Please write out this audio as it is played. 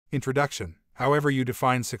Introduction. However you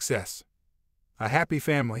define success. A happy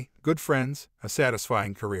family, good friends, a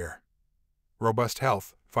satisfying career. Robust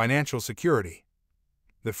health, financial security.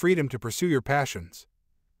 The freedom to pursue your passions.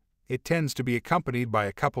 It tends to be accompanied by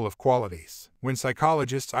a couple of qualities. When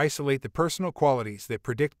psychologists isolate the personal qualities that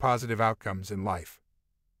predict positive outcomes in life,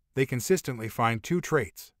 they consistently find two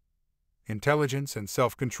traits: intelligence and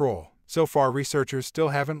self-control. So far, researchers still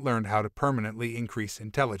haven't learned how to permanently increase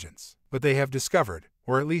intelligence, but they have discovered,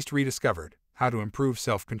 or at least rediscovered, how to improve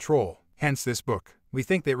self-control. Hence this book. We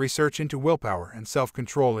think that research into willpower and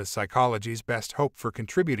self-control is psychology's best hope for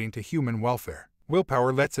contributing to human welfare.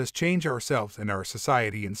 Willpower lets us change ourselves and our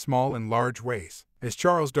society in small and large ways. As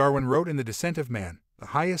Charles Darwin wrote in The Descent of Man, the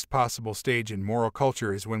highest possible stage in moral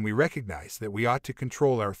culture is when we recognize that we ought to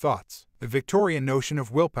control our thoughts. The Victorian notion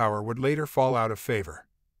of willpower would later fall out of favor,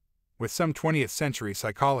 with some 20th century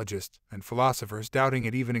psychologists and philosophers doubting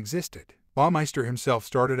it even existed. Baumeister himself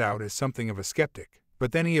started out as something of a skeptic,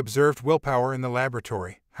 but then he observed willpower in the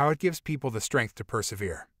laboratory, how it gives people the strength to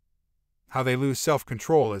persevere, how they lose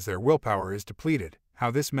self-control as their willpower is depleted, how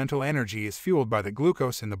this mental energy is fueled by the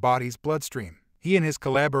glucose in the body's bloodstream. He and his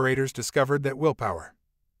collaborators discovered that willpower,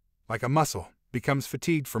 like a muscle, becomes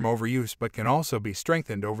fatigued from overuse but can also be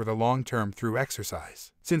strengthened over the long term through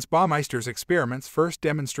exercise. Since Baumeister's experiments first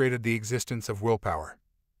demonstrated the existence of willpower,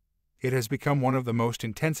 it has become one of the most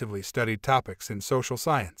intensively studied topics in social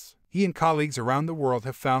science. He and colleagues around the world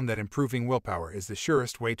have found that improving willpower is the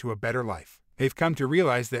surest way to a better life. They've come to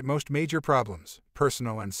realize that most major problems,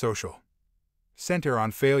 personal and social, center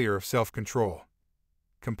on failure of self-control,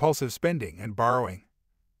 compulsive spending and borrowing,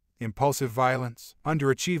 impulsive violence,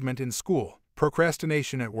 underachievement in school,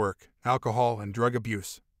 procrastination at work, alcohol and drug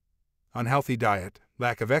abuse, unhealthy diet,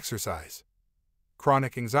 lack of exercise,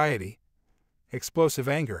 chronic anxiety, explosive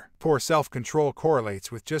anger. Poor self-control correlates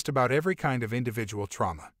with just about every kind of individual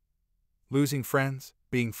trauma. Losing friends,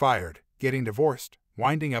 being fired, getting divorced,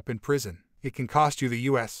 winding up in prison. It can cost you the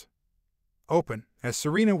U.S. Open, as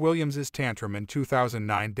Serena Williams' tantrum in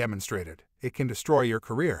 2009 demonstrated. It can destroy your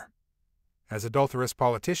career, as adulterous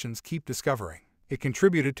politicians keep discovering. It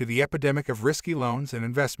contributed to the epidemic of risky loans and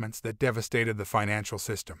investments that devastated the financial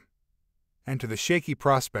system, and to the shaky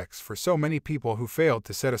prospects for so many people who failed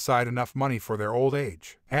to set aside enough money for their old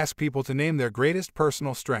age. Ask people to name their greatest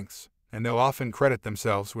personal strengths, and they'll often credit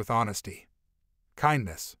themselves with honesty,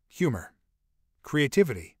 kindness, humor,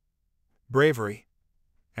 creativity, bravery,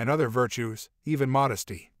 and other virtues, even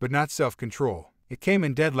modesty, but not self-control. It came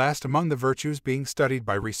in dead last among the virtues being studied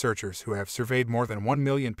by researchers who have surveyed more than 1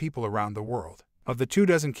 million people around the world. Of the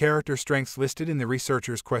 24 character strengths listed in the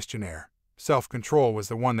researchers' questionnaire, self-control was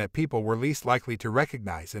the one that people were least likely to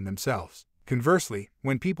recognize in themselves. Conversely,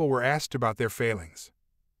 when people were asked about their failings,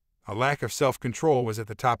 a lack of self-control was at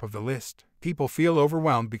the top of the list. People feel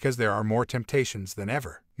overwhelmed because there are more temptations than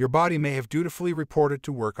ever. Your body may have dutifully reported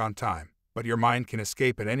to work on time, but your mind can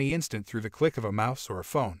escape at any instant through the click of a mouse or a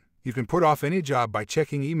phone. You can put off any job by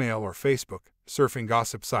checking email or Facebook, surfing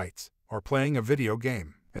gossip sites, or playing a video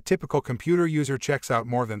game. A typical computer user checks out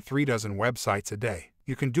more than 3 dozen websites a day.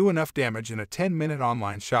 You can do enough damage in a 10-minute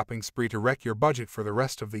online shopping spree to wreck your budget for the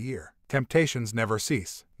rest of the year. Temptations never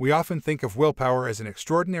cease. We often think of willpower as an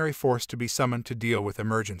extraordinary force to be summoned to deal with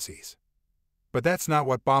emergencies. But that's not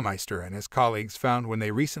what Baumeister and his colleagues found when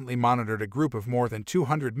they recently monitored a group of more than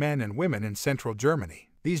 200 men and women in central Germany.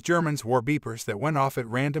 These Germans wore beepers that went off at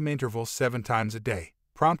random intervals 7 times a day,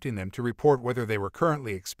 prompting them to report whether they were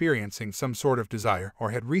currently experiencing some sort of desire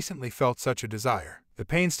or had recently felt such a desire. The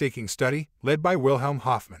painstaking study, led by Wilhelm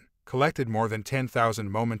Hoffmann, collected more than 10,000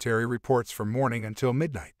 momentary reports from morning until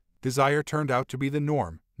midnight. Desire turned out to be the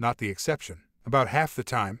norm, not the exception. About half the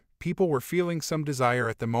time, people were feeling some desire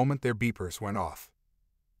at the moment their beepers went off,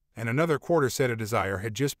 and another quarter said a desire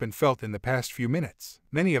had just been felt in the past few minutes.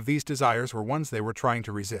 Many of these desires were ones they were trying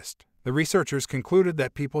to resist. The researchers concluded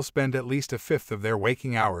that people spend at least 1/5 of their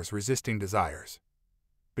waking hours resisting desires,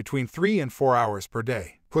 between 3 and 4 hours per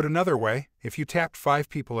day. Put another way, if you tapped 5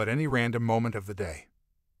 people at any random moment of the day,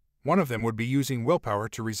 one of them would be using willpower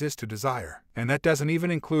to resist a desire. And that doesn't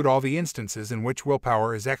even include all the instances in which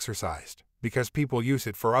willpower is exercised, because people use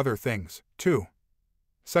it for other things, too,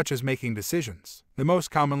 such as making decisions. The most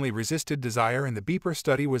commonly resisted desire in the beeper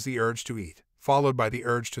study was the urge to eat, followed by the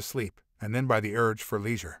urge to sleep, and then by the urge for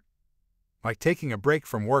leisure, like taking a break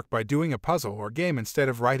from work by doing a puzzle or game instead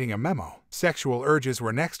of writing a memo. Sexual urges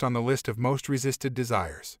were next on the list of most resisted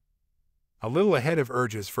desires, a little ahead of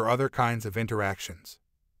urges for other kinds of interactions,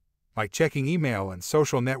 like checking email and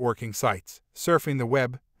social networking sites, surfing the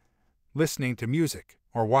web, listening to music,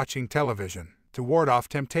 or watching television. To ward off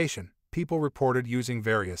temptation, people reported using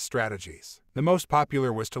various strategies. The most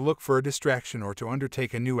popular was to look for a distraction or to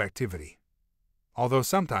undertake a new activity. Although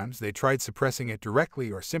sometimes they tried suppressing it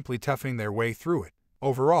directly or simply toughing their way through it,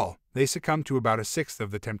 overall, they succumbed to about a sixth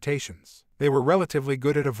of the temptations. They were relatively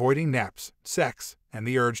good at avoiding naps, sex, and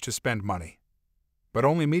the urge to spend money, but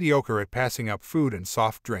only mediocre at passing up food and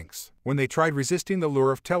soft drinks. When they tried resisting the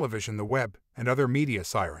lure of television, the web, and other media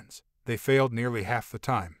sirens, they failed nearly half the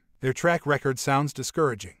time. Their track record sounds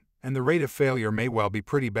discouraging, and the rate of failure may well be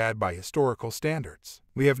pretty bad by historical standards.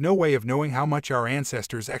 We have no way of knowing how much our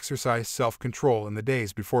ancestors exercised self-control in the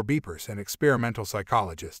days before beepers and experimental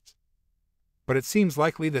psychologists, but it seems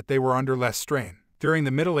likely that they were under less strain. During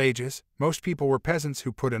the Middle Ages, most people were peasants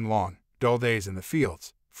who put in long, dull days in the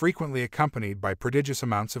fields, frequently accompanied by prodigious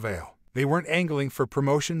amounts of ale. They weren't angling for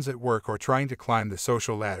promotions at work or trying to climb the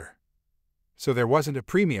social ladder, so there wasn't a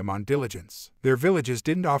premium on diligence. Their villages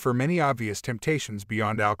didn't offer many obvious temptations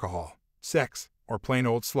beyond alcohol, sex, or plain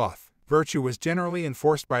old sloth. Virtue was generally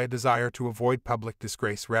enforced by a desire to avoid public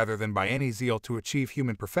disgrace rather than by any zeal to achieve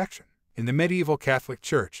human perfection. In the medieval Catholic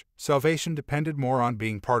Church, salvation depended more on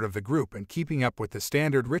being part of the group and keeping up with the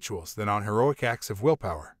standard rituals than on heroic acts of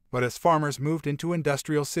willpower. But as farmers moved into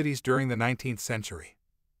industrial cities during the 19th century,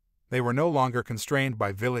 they were no longer constrained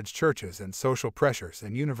by village churches and social pressures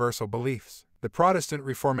and universal beliefs. The Protestant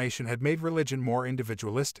Reformation had made religion more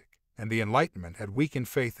individualistic, and the Enlightenment had weakened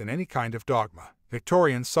faith in any kind of dogma.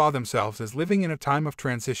 Victorians saw themselves as living in a time of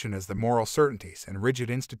transition as the moral certainties and rigid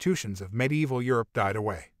institutions of medieval Europe died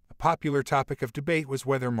away. A popular topic of debate was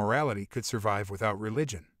whether morality could survive without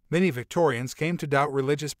religion. Many Victorians came to doubt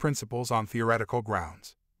religious principles on theoretical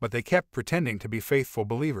grounds, but they kept pretending to be faithful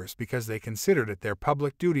believers because they considered it their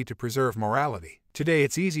public duty to preserve morality. Today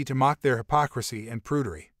it's easy to mock their hypocrisy and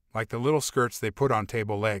prudery, like the little skirts they put on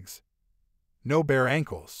table legs. No bare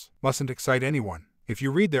ankles mustn't excite anyone. If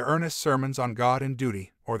you read their earnest sermons on God and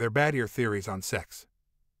duty, or their bad-ear theories on sex,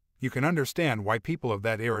 you can understand why people of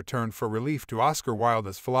that era turned for relief to Oscar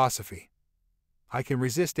Wilde's philosophy. I can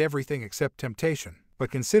resist everything except temptation,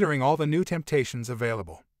 but considering all the new temptations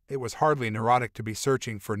available, it was hardly neurotic to be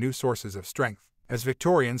searching for new sources of strength. As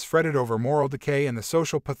Victorians fretted over moral decay and the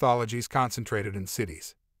social pathologies concentrated in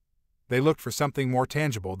cities, they looked for something more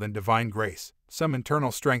tangible than divine grace, some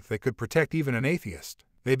internal strength that could protect even an atheist.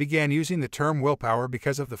 They began using the term willpower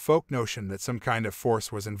because of the folk notion that some kind of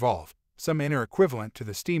force was involved, some inner equivalent to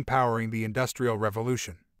the steam powering the Industrial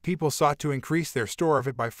Revolution. People sought to increase their store of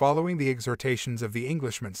it by following the exhortations of the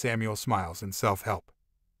Englishman Samuel Smiles in Self-Help,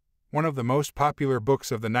 one of the most popular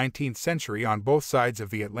books of the 19th century on both sides of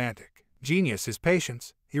the Atlantic. Genius is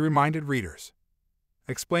patience, he reminded readers,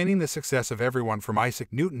 explaining the success of everyone from Isaac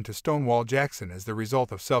Newton to Stonewall Jackson as the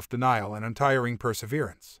result of self-denial and untiring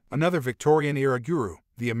perseverance. Another Victorian-era guru,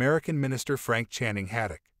 the American minister Frank Channing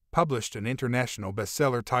Haddock, published an international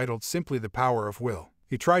bestseller titled Simply the Power of Will.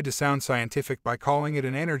 He tried to sound scientific by calling it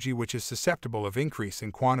an energy which is susceptible of increase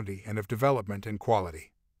in quantity and of development in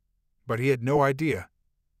quality. But he had no idea,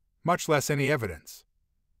 much less any evidence,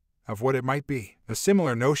 of what it might be. A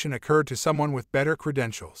similar notion occurred to someone with better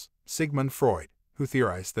credentials, Sigmund Freud, who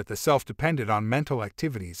theorized that the self depended on mental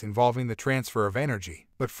activities involving the transfer of energy.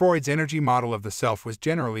 But Freud's energy model of the self was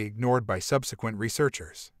generally ignored by subsequent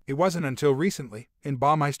researchers. It wasn't until recently, in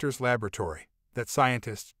Baumeister's laboratory, that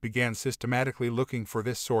scientists began systematically looking for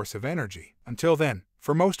this source of energy. Until then,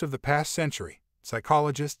 for most of the past century,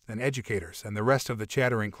 psychologists and educators and the rest of the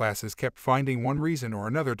chattering classes kept finding one reason or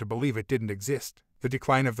another to believe it didn't exist: the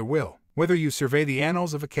decline of the will. Whether you survey the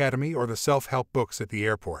annals of academy or the self-help books at the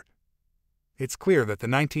airport, it's clear that the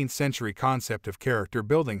 19th century concept of character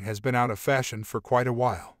building has been out of fashion for quite a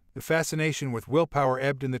while. The fascination with willpower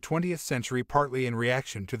ebbed in the 20th century, partly in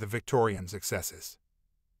reaction to the Victorian successes,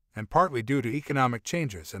 and partly due to economic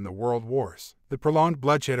changes and the world wars. The prolonged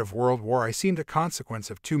bloodshed of World War I seemed a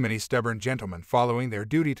consequence of too many stubborn gentlemen following their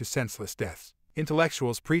duty to senseless deaths.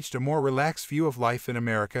 Intellectuals preached a more relaxed view of life in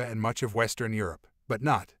America and much of Western Europe, but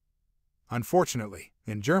not, unfortunately,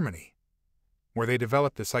 in Germany, where they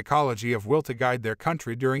developed the psychology of will to guide their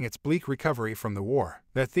country during its bleak recovery from the war.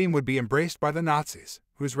 That theme would be embraced by the Nazis,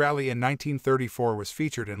 whose rally in 1934 was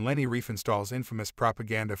featured in Leni Riefenstahl's infamous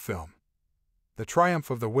propaganda film, The Triumph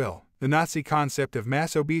of the Will. The Nazi concept of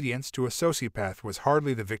mass obedience to a sociopath was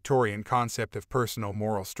hardly the Victorian concept of personal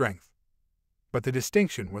moral strength. But the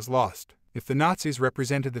distinction was lost. If the Nazis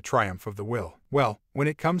represented the triumph of the will, well, when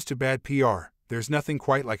it comes to bad PR, there's nothing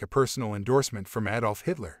quite like a personal endorsement from Adolf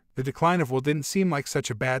Hitler. The decline of will didn't seem like such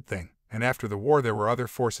a bad thing, and after the war there were other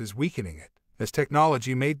forces weakening it, as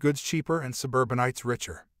technology made goods cheaper and suburbanites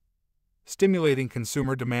richer. Stimulating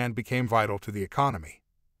consumer demand became vital to the economy,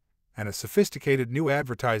 and a sophisticated new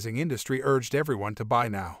advertising industry urged everyone to buy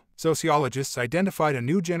now. Sociologists identified a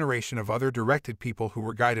new generation of other-directed people who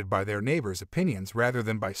were guided by their neighbors' opinions rather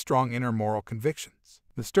than by strong inner moral convictions.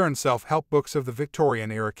 The stern self-help books of the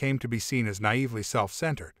Victorian era came to be seen as naively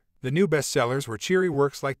self-centered. The new bestsellers were cheery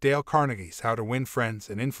works like Dale Carnegie's How to Win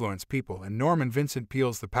Friends and Influence People and Norman Vincent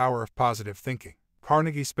Peale's The Power of Positive Thinking.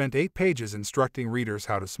 Carnegie spent 8 pages instructing readers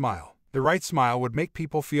how to smile. The right smile would make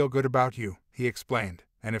people feel good about you, he explained,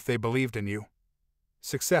 and if they believed in you,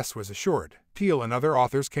 success was assured. Peale and other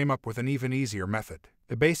authors came up with an even easier method.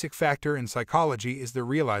 The basic factor in psychology is the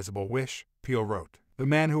realizable wish, Peale wrote. The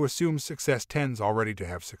man who assumes success tends already to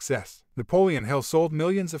have success. Napoleon Hill sold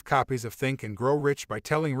millions of copies of Think and Grow Rich by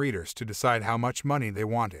telling readers to decide how much money they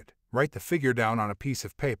wanted. Write the figure down on a piece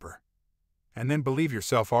of paper, and then believe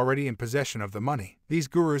yourself already in possession of the money. These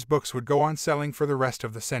gurus' books would go on selling for the rest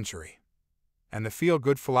of the century, and the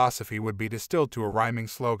feel-good philosophy would be distilled to a rhyming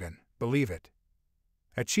slogan: believe it,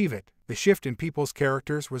 achieve it. The shift in people's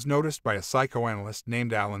characters was noticed by a psychoanalyst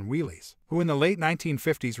named Alan Wheelies, who in the late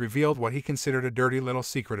 1950s revealed what he considered a dirty little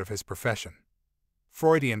secret of his profession.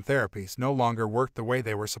 Freudian therapies no longer worked the way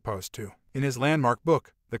they were supposed to. In his landmark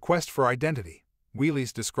book, The Quest for Identity,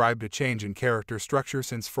 Wheelies described a change in character structure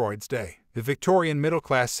since Freud's day. The Victorian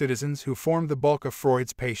middle-class citizens who formed the bulk of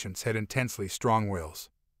Freud's patients had intensely strong wills,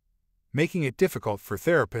 making it difficult for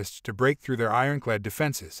therapists to break through their ironclad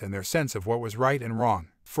defenses and their sense of what was right and wrong.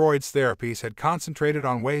 Freud's therapies had concentrated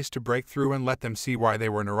on ways to break through and let them see why they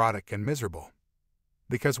were neurotic and miserable.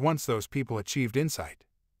 Because once those people achieved insight,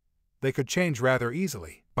 they could change rather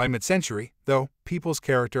easily. By mid-century, though, people's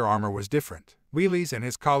character armor was different. Wheelies and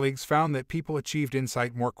his colleagues found that people achieved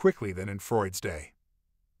insight more quickly than in Freud's day.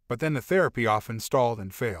 But then the therapy often stalled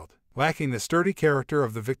and failed. Lacking the sturdy character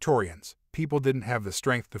of the Victorians, people didn't have the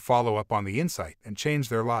strength to follow up on the insight and change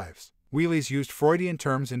their lives. Wheelies used Freudian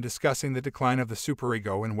terms in discussing the decline of the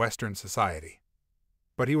superego in Western society.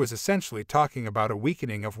 But he was essentially talking about a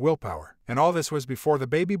weakening of willpower. And all this was before the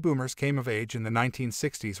baby boomers came of age in the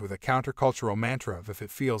 1960s with a countercultural mantra of if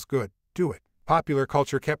it feels good, do it. Popular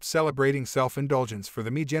culture kept celebrating self-indulgence for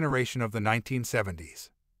the me generation of the 1970s.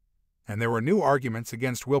 And there were new arguments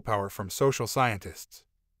against willpower from social scientists,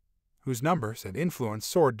 whose numbers and influence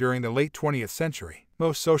soared during the late 20th century.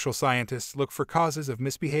 Most social scientists look for causes of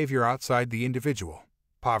misbehavior outside the individual: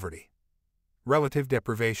 poverty, relative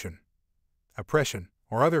deprivation, oppression,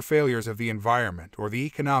 or other failures of the environment or the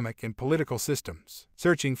economic and political systems.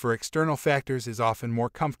 Searching for external factors is often more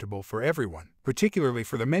comfortable for everyone, particularly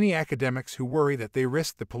for the many academics who worry that they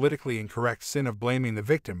risk the politically incorrect sin of blaming the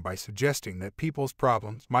victim by suggesting that people's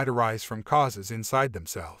problems might arise from causes inside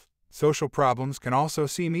themselves. Social problems can also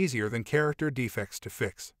seem easier than character defects to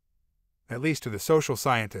fix, at least to the social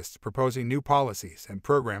scientists proposing new policies and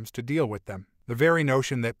programs to deal with them. The very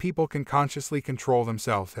notion that people can consciously control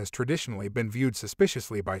themselves has traditionally been viewed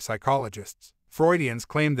suspiciously by psychologists. Freudians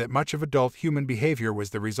claimed that much of adult human behavior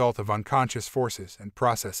was the result of unconscious forces and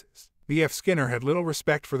processes. B.F. Skinner had little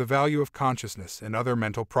respect for the value of consciousness and other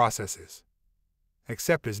mental processes,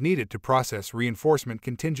 except as needed to process reinforcement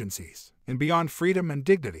contingencies. And beyond freedom and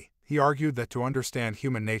dignity, he argued that to understand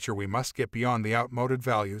human nature we must get beyond the outmoded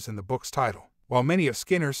values in the book's title. While many of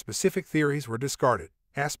Skinner's specific theories were discarded,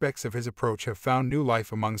 aspects of his approach have found new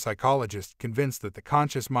life among psychologists convinced that the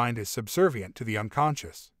conscious mind is subservient to the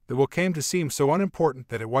unconscious. The will came to seem so unimportant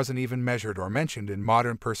that it wasn't even measured or mentioned in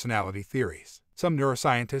modern personality theories. Some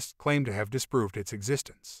neuroscientists claim to have disproved its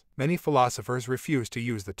existence. Many philosophers refuse to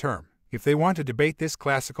use the term if they want to debate this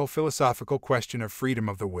classical philosophical question of freedom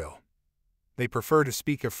of the will. They prefer to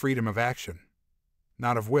speak of freedom of action,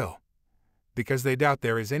 not of will, because they doubt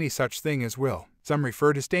there is any such thing as will. Some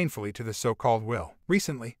refer disdainfully to the so-called will.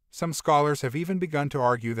 Recently, some scholars have even begun to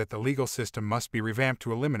argue that the legal system must be revamped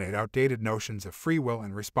to eliminate outdated notions of free will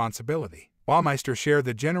and responsibility. Baumeister shared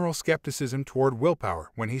the general skepticism toward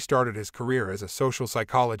willpower when he started his career as a social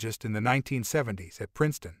psychologist in the 1970s at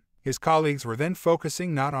Princeton. His colleagues were then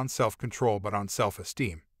focusing not on self-control but on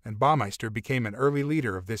self-esteem, and Baumeister became an early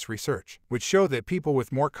leader of this research, which showed that people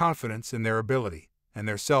with more confidence in their ability and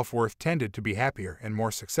their self-worth tended to be happier and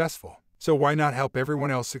more successful. So why not help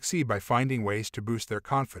everyone else succeed by finding ways to boost their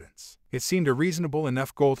confidence? It seemed a reasonable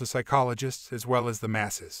enough goal to psychologists as well as the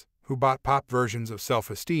masses, who bought pop versions of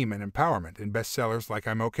self-esteem and empowerment in bestsellers like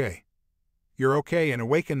I'm Okay, You're Okay and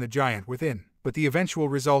Awaken the Giant Within. But the eventual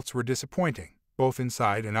results were disappointing, both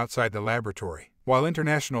inside and outside the laboratory. While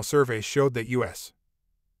international surveys showed that U.S.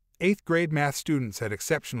 8th grade math students had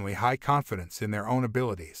exceptionally high confidence in their own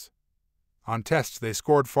abilities, on tests they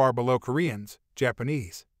scored far below Koreans,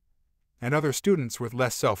 Japanese, and other students with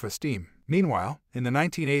less self-esteem. Meanwhile, in the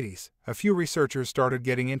 1980s, a few researchers started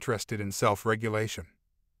getting interested in self-regulation,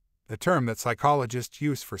 the term that psychologists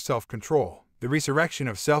use for self-control. The resurrection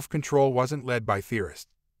of self-control wasn't led by theorists,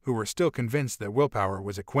 who were still convinced that willpower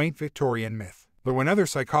was a quaint Victorian myth. But when other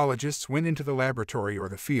psychologists went into the laboratory or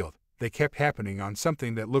the field, they kept happening on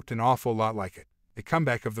something that looked an awful lot like it: the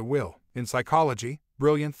comeback of the will. In psychology,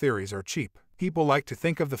 brilliant theories are cheap. People like to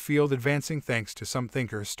think of the field advancing thanks to some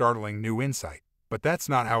thinker's startling new insight. But that's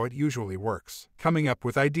not how it usually works. Coming up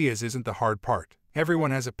with ideas isn't the hard part.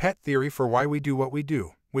 Everyone has a pet theory for why we do what we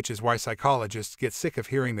do, which is why psychologists get sick of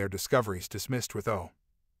hearing their discoveries dismissed with "oh,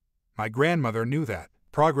 my grandmother knew that."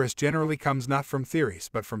 Progress generally comes not from theories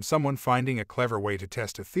but from someone finding a clever way to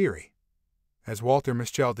test a theory. As Walter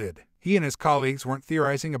Mischel did, he and his colleagues weren't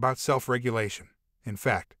theorizing about self-regulation. In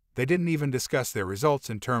fact, they didn't even discuss their results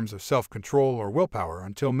in terms of self-control or willpower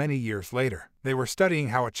until many years later. They were studying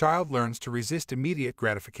how a child learns to resist immediate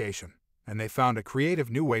gratification, and they found a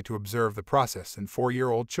creative new way to observe the process in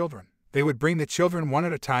 4-year-old children. They would bring the children one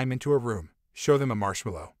at a time into a room, show them a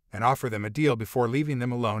marshmallow, and offer them a deal before leaving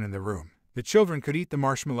them alone in the room. The children could eat the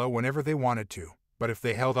marshmallow whenever they wanted to, but if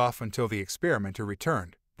they held off until the experimenter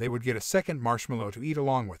returned, they would get a second marshmallow to eat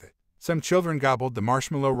along with it. Some children gobbled the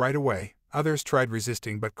marshmallow right away, others tried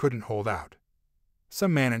resisting but couldn't hold out.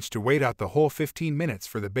 Some managed to wait out the whole 15 minutes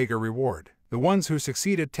for the bigger reward. The ones who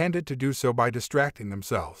succeeded tended to do so by distracting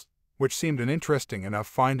themselves, which seemed an interesting enough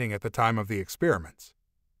finding at the time of the experiments.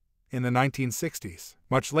 In the 1960s,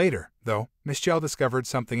 much later, though, Mischel discovered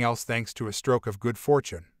something else thanks to a stroke of good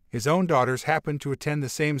fortune. His own daughters happened to attend the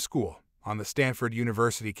same school, on the Stanford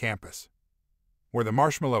University campus, where the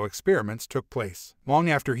marshmallow experiments took place. Long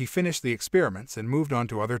after he finished the experiments and moved on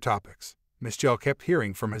to other topics, Mischel kept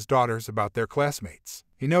hearing from his daughters about their classmates.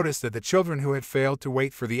 He noticed that the children who had failed to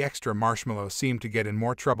wait for the extra marshmallow seemed to get in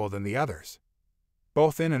more trouble than the others,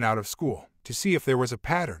 both in and out of school. To see if there was a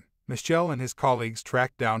pattern, Mischel and his colleagues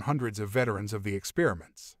tracked down hundreds of veterans of the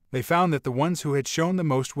experiments. They found that the ones who had shown the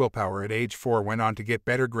most willpower at age 4 went on to get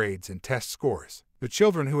better grades and test scores. The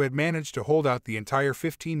children who had managed to hold out the entire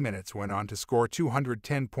 15 minutes went on to score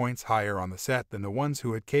 210 points higher on the set than the ones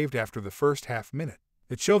who had caved after the first half minute.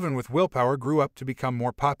 The children with willpower grew up to become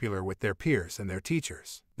more popular with their peers and their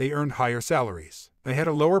teachers. They earned higher salaries. They had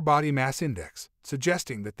a lower body mass index,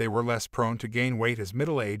 suggesting that they were less prone to gain weight as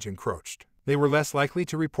middle age encroached. They were less likely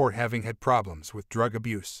to report having had problems with drug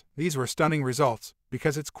abuse. These were stunning results,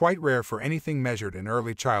 because it's quite rare for anything measured in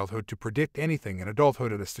early childhood to predict anything in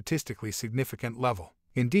adulthood at a statistically significant level.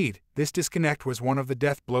 Indeed, this disconnect was one of the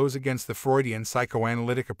death blows against the Freudian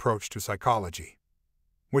psychoanalytic approach to psychology,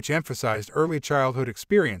 which emphasized early childhood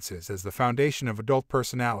experiences as the foundation of adult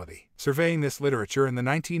personality. Surveying this literature in the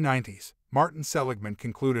 1990s, Martin Seligman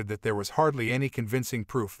concluded that there was hardly any convincing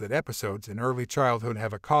proof that episodes in early childhood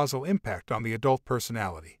have a causal impact on the adult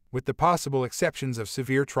personality. With the possible exceptions of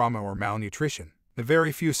severe trauma or malnutrition, the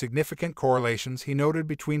very few significant correlations he noted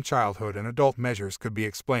between childhood and adult measures could be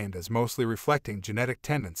explained as mostly reflecting genetic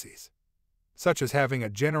tendencies, such as having a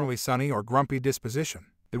generally sunny or grumpy disposition.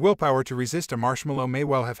 The willpower to resist a marshmallow may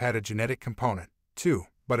well have had a genetic component, too,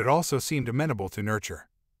 but it also seemed amenable to nurture,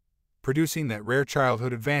 producing that rare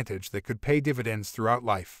childhood advantage that could pay dividends throughout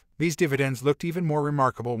life. These dividends looked even more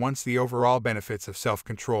remarkable once the overall benefits of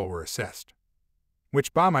self-control were assessed,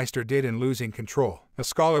 which Baumeister did in Losing Control, a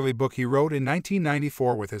scholarly book he wrote in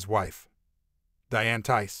 1994 with his wife, Diane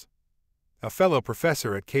Tice, a fellow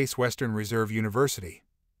professor at Case Western Reserve University,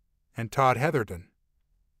 and Todd Heatherton,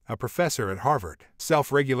 a professor at Harvard.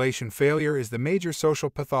 Self-regulation failure is the major social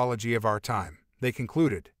pathology of our time, they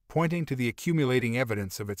concluded, pointing to the accumulating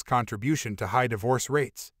evidence of its contribution to high divorce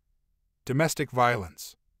rates, domestic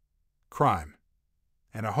violence, crime,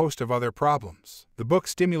 and a host of other problems. The book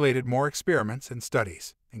stimulated more experiments and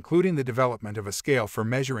studies, including the development of a scale for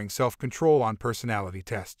measuring self-control on personality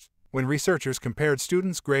tests. When researchers compared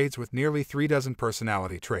students' grades with nearly 36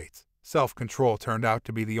 personality traits, self-control turned out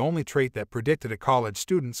to be the only trait that predicted a college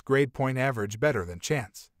student's grade point average better than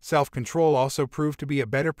chance. Self-control also proved to be a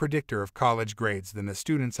better predictor of college grades than the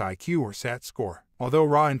student's IQ or SAT score. Although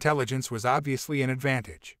raw intelligence was obviously an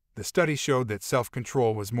advantage, the study showed that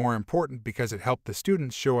self-control was more important because it helped the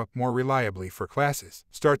students show up more reliably for classes,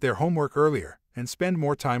 start their homework earlier, and spend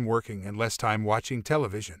more time working and less time watching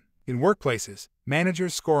television. In workplaces,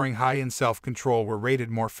 managers scoring high in self-control were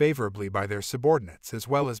rated more favorably by their subordinates as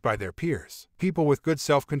well as by their peers. People with good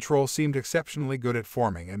self-control seemed exceptionally good at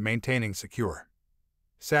forming and maintaining secure,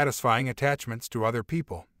 satisfying attachments to other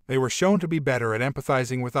people. They were shown to be better at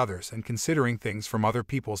empathizing with others and considering things from other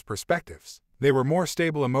people's perspectives. They were more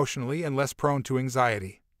stable emotionally and less prone to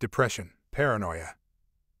anxiety, depression, paranoia,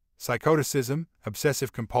 psychoticism,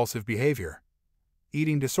 obsessive-compulsive behavior,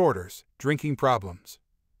 eating disorders, drinking problems,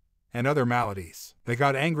 and other maladies. They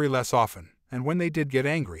got angry less often, and when they did get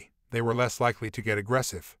angry, they were less likely to get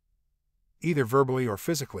aggressive, either verbally or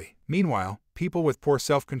physically. Meanwhile, people with poor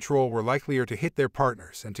self-control were likelier to hit their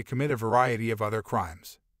partners and to commit a variety of other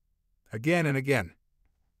crimes. Again and again,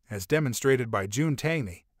 as demonstrated by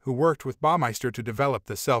Tierney, who worked with Baumeister to develop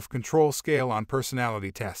the self-control scale on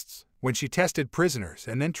personality tests. When she tested prisoners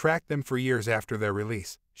and then tracked them for years after their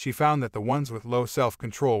release, she found that the ones with low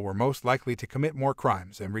self-control were most likely to commit more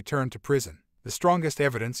crimes and return to prison. The strongest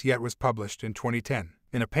evidence yet was published in 2010,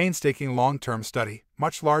 in a painstaking long-term study,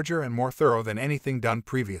 much larger and more thorough than anything done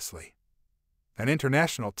previously. An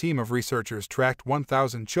international team of researchers tracked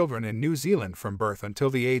 1,000 children in New Zealand from birth until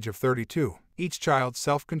the age of 32. Each child's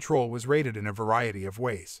self-control was rated in a variety of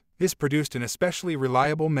ways. This produced an especially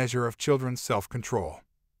reliable measure of children's self-control,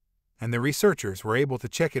 and the researchers were able to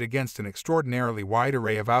check it against an extraordinarily wide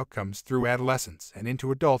array of outcomes through adolescence and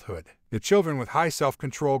into adulthood. The children with high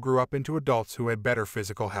self-control grew up into adults who had better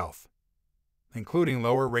physical health, including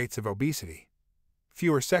lower rates of obesity,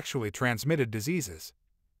 fewer sexually transmitted diseases,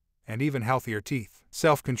 and even healthier teeth.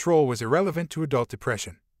 Self-control was irrelevant to adult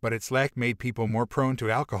depression, but its lack made people more prone to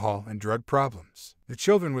alcohol and drug problems. The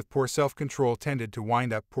children with poor self-control tended to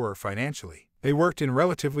wind up poorer financially. They worked in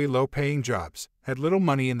relatively low-paying jobs, had little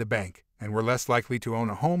money in the bank, and were less likely to own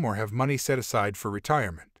a home or have money set aside for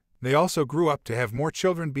retirement. They also grew up to have more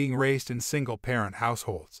children being raised in single-parent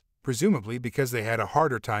households, presumably because they had a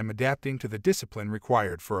harder time adapting to the discipline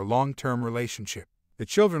required for a long-term relationship. The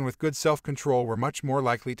children with good self-control were much more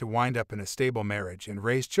likely to wind up in a stable marriage and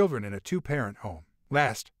raise children in a two-parent home.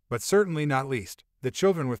 Last, but certainly not least, the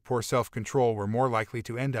children with poor self-control were more likely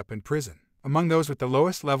to end up in prison. Among those with the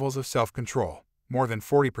lowest levels of self-control, more than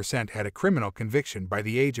 40% had a criminal conviction by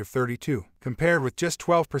the age of 32, compared with just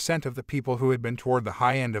 12% of the people who had been toward the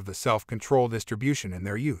high end of the self-control distribution in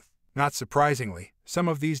their youth. Not surprisingly, some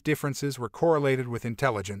of these differences were correlated with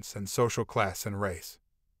intelligence and social class and race.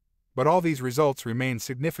 But all these results remained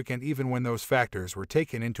significant even when those factors were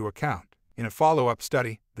taken into account. In a follow-up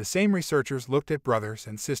study, the same researchers looked at brothers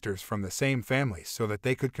and sisters from the same families so that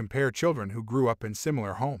they could compare children who grew up in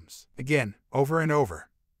similar homes. Again, over and over,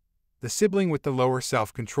 the sibling with the lower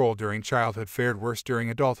self-control during childhood fared worse during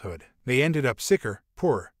adulthood. They ended up sicker,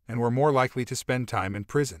 poorer, and were more likely to spend time in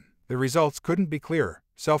prison. The results couldn't be clearer.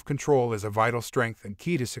 Self-control is a vital strength and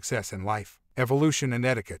key to success in life, evolution, and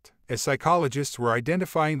etiquette. As psychologists were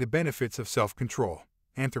identifying the benefits of self-control,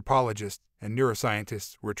 anthropologists and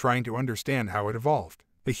neuroscientists were trying to understand how it evolved.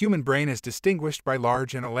 The human brain is distinguished by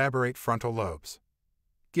large and elaborate frontal lobes,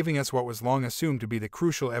 giving us what was long assumed to be the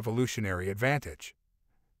crucial evolutionary advantage: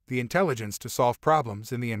 the intelligence to solve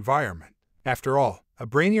problems in the environment. After all, a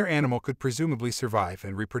brainier animal could presumably survive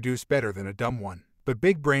and reproduce better than a dumb one. But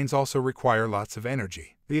big brains also require lots of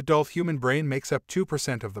energy. The adult human brain makes up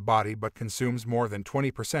 2% of the body but consumes more than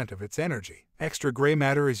 20% of its energy. Extra gray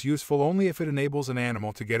matter is useful only if it enables an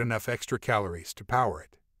animal to get enough extra calories to power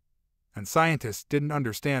it. And scientists didn't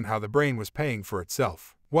understand how the brain was paying for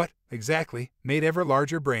itself. What, exactly, made ever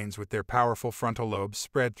larger brains with their powerful frontal lobes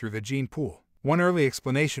spread through the gene pool? One early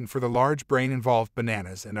explanation for the large brain involved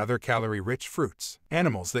bananas and other calorie-rich fruits.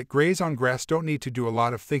 Animals that graze on grass don't need to do a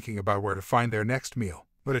lot of thinking about where to find their next meal.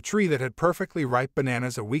 But a tree that had perfectly ripe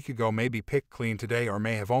bananas a week ago may be picked clean today or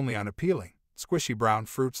may have only unappealing, squishy brown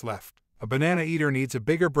fruits left. A banana eater needs a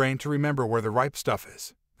bigger brain to remember where the ripe stuff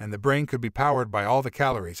is, and the brain could be powered by all the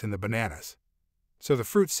calories in the bananas. So the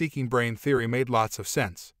fruit-seeking brain theory made lots of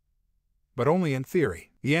sense. But only in theory.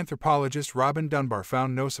 The anthropologist Robin Dunbar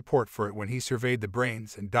found no support for it when he surveyed the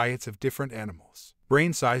brains and diets of different animals.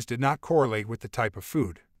 Brain size did not correlate with the type of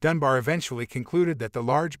food. Dunbar eventually concluded that the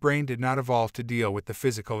large brain did not evolve to deal with the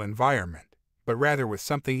physical environment, but rather with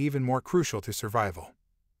something even more crucial to survival: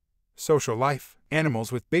 social life.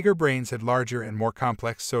 Animals with bigger brains had larger and more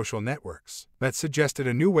complex social networks. That suggested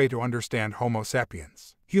a new way to understand Homo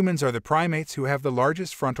sapiens. Humans are the primates who have the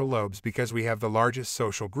largest frontal lobes because we have the largest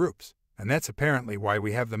social groups. And that's apparently why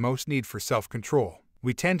we have the most need for self-control.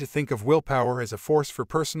 We tend to think of willpower as a force for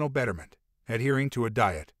personal betterment, adhering to a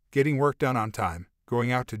diet, getting work done on time,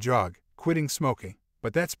 going out to jog, quitting smoking,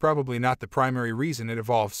 but that's probably not the primary reason it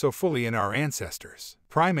evolved so fully in our ancestors.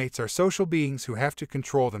 Primates are social beings who have to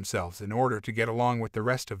control themselves in order to get along with the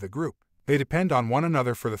rest of the group. They depend on one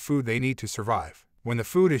another for the food they need to survive. When the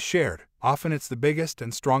food is shared, often it's the biggest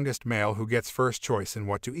and strongest male who gets first choice in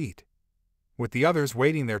what to eat, with the others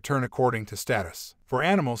waiting their turn according to status. For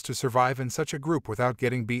animals to survive in such a group without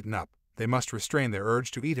getting beaten up, they must restrain their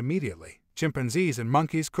urge to eat immediately. Chimpanzees and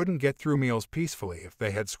monkeys couldn't get through meals peacefully if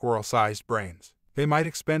they had squirrel-sized brains. They might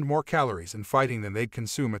expend more calories in fighting than they'd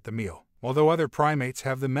consume at the meal, although other primates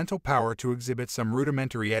have the mental power to exhibit some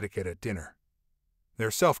rudimentary etiquette at dinner.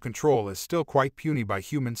 Their self-control is still quite puny by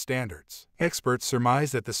human standards. Experts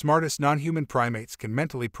surmise that the smartest non-human primates can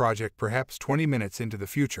mentally project perhaps 20 minutes into the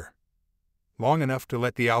future. Long enough to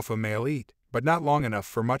let the alpha male eat, but not long enough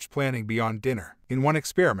for much planning beyond dinner. In one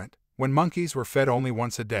experiment, when monkeys were fed only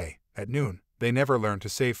once a day, at noon, they never learned to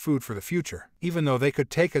save food for the future. Even though they could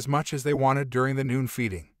take as much as they wanted during the noon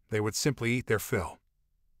feeding, they would simply eat their fill,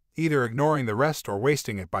 either ignoring the rest or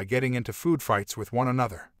wasting it by getting into food fights with one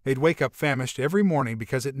another. They'd wake up famished every morning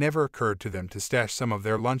because it never occurred to them to stash some of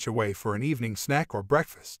their lunch away for an evening snack or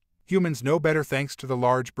breakfast. Humans know better thanks to the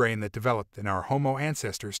large brain that developed in our Homo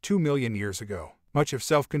ancestors 2 million years ago. Much of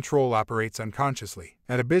self-control operates unconsciously.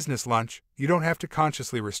 At a business lunch, you don't have to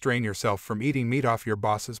consciously restrain yourself from eating meat off your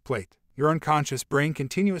boss's plate. Your unconscious brain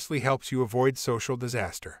continuously helps you avoid social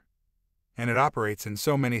disaster. And it operates in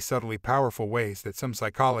so many subtly powerful ways that some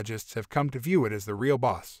psychologists have come to view it as the real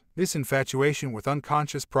boss. This infatuation with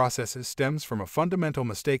unconscious processes stems from a fundamental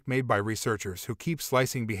mistake made by researchers who keep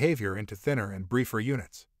slicing behavior into thinner and briefer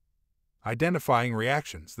units, identifying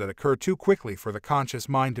reactions that occur too quickly for the conscious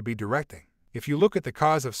mind to be directing. If you look at the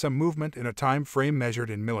cause of some movement in a time frame measured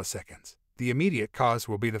in milliseconds, the immediate cause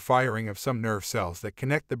will be the firing of some nerve cells that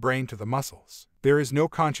connect the brain to the muscles. There is no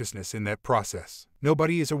consciousness in that process.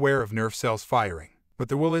 Nobody is aware of nerve cells firing, but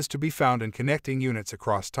the will is to be found in connecting units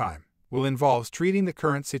across time. Will involves treating the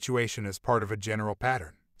current situation as part of a general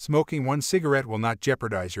pattern. Smoking one cigarette will not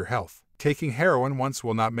jeopardize your health. Taking heroin once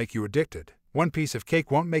will not make you addicted. One piece of cake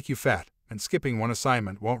won't make you fat, and skipping one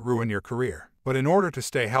assignment won't ruin your career. But in order to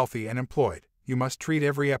stay healthy and employed, you must treat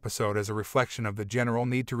every episode as a reflection of the general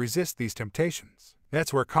need to resist these temptations.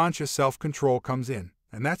 That's where conscious self-control comes in,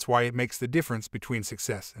 and that's why it makes the difference between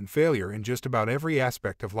success and failure in just about every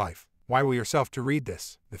aspect of life. Why will yourself to read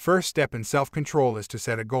this? The first step in self-control is to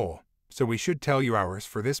set a goal, so we should tell you ours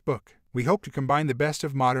for this book. We hope to combine the best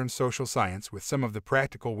of modern social science with some of the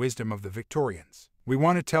practical wisdom of the Victorians. We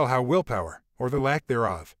want to tell how willpower, or the lack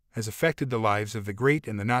thereof, has affected the lives of the great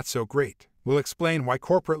and the not-so-great. We'll explain why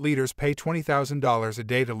corporate leaders pay $20,000 a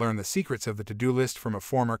day to learn the secrets of the to-do list from a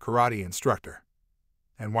former karate instructor,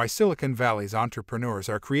 and why Silicon Valley's entrepreneurs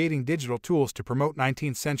are creating digital tools to promote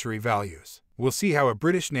 19th-century values. We'll see how a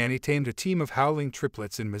British nanny tamed a team of howling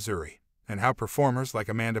triplets in Missouri, and how performers like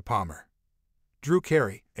Amanda Palmer, Drew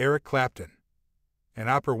Carey, Eric Clapton, and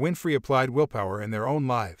Oprah Winfrey applied willpower in their own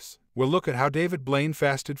lives. We'll look at how David Blaine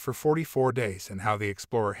fasted for 44 days and how the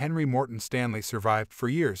explorer Henry Morton Stanley survived for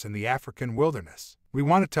years in the African wilderness. We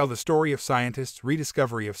want to tell the story of scientists'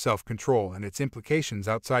 rediscovery of self-control and its implications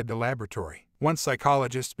outside the laboratory. Once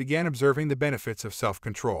psychologists began observing the benefits of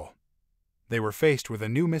self-control, they were faced with a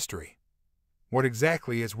new mystery. What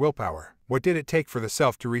exactly is willpower? What did it take for the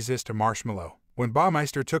self to resist a marshmallow? When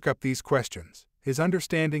Baumeister took up these questions, his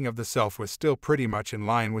understanding of the self was still pretty much in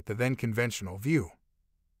line with the then conventional view,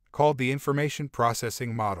 called the information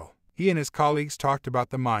processing model. He and his colleagues talked about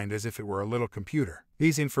the mind as if it were a little computer.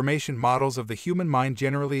 These information models of the human mind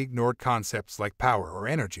generally ignored concepts like power or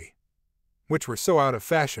energy, which were so out of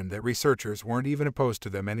fashion that researchers weren't even opposed to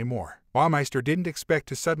them anymore. Baumeister didn't expect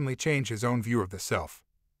to suddenly change his own view of the self,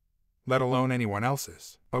 let alone anyone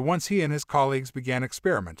else's. But once he and his colleagues began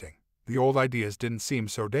experimenting, the old ideas didn't seem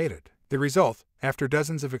so dated. The result, after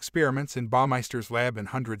dozens of experiments in Baumeister's lab and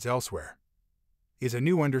hundreds elsewhere, is a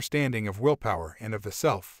new understanding of willpower and of the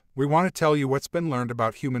self. We want to tell you what's been learned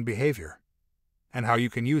about human behavior, and how you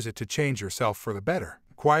can use it to change yourself for the better.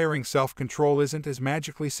 Acquiring self-control isn't as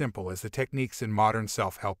magically simple as the techniques in modern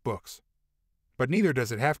self-help books, but neither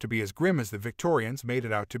does it have to be as grim as the Victorians made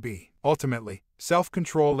it out to be. Ultimately,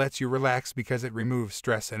 self-control lets you relax because it removes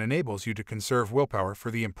stress and enables you to conserve willpower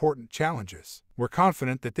for the important challenges. We're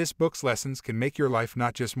confident that this book's lessons can make your life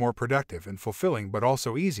not just more productive and fulfilling but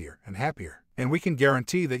also easier and happier. And we can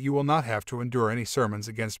guarantee that you will not have to endure any sermons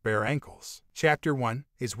against bare ankles. Chapter 1.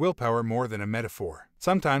 Is willpower more than a metaphor?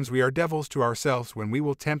 Sometimes we are devils to ourselves when we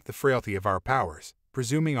will tempt the frailty of our powers,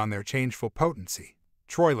 presuming on their changeful potency.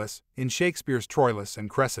 Troilus, in Shakespeare's Troilus and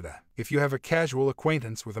Cressida. If you have a casual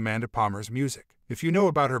acquaintance with Amanda Palmer's music, if you know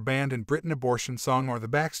about her banned in Britain abortion song or the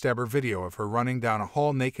backstabber video of her running down a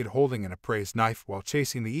hall naked holding an appraised knife while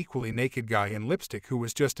chasing the equally naked guy in lipstick who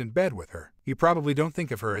was just in bed with her, you probably don't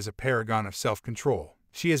think of her as a paragon of self-control.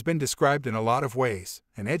 She has been described in a lot of ways: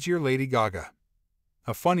 an edgier Lady Gaga,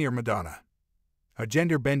 a funnier Madonna, a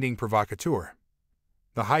gender-bending provocateur,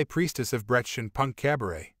 the high priestess of Brechtian punk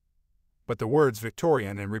cabaret. But the words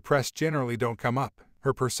Victorian and repressed generally don't come up.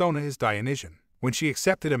 Her persona is Dionysian. When she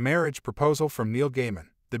accepted a marriage proposal from Neil Gaiman,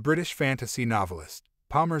 the British fantasy novelist,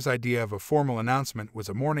 Palmer's idea of a formal announcement was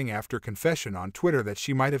a morning after confession on Twitter that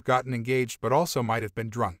she might have gotten engaged but also might have been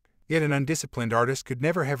drunk. Yet an undisciplined artist could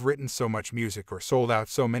never have written so much music or sold out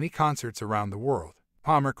so many concerts around the world.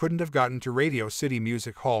 Palmer couldn't have gotten to Radio City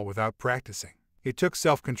Music Hall without practicing. It took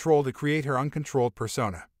self-control to create her uncontrolled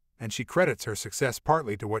persona, and she credits her success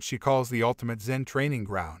partly to what she calls the ultimate Zen training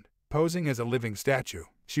ground, posing as a living statue.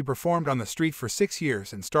 She performed on the street for 6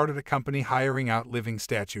 years and started a company hiring out living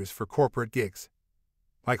statues for corporate gigs.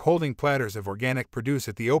 Like holding platters of organic produce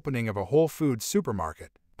at the opening of a Whole Foods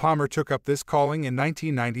supermarket, Palmer took up this calling in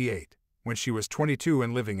 1998, when she was 22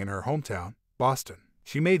 and living in her hometown, Boston.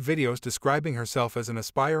 She made videos describing herself as an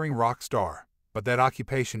aspiring rock star, but that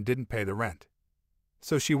occupation didn't pay the rent.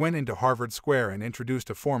 So she went into Harvard Square and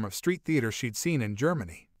introduced a form of street theater she'd seen in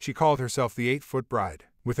Germany. She called herself the 8-Foot Bride.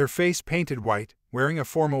 With her face painted white, wearing a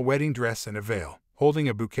formal wedding dress and a veil, holding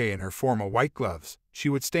a bouquet in her formal white gloves, she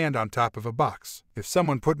would stand on top of a box. If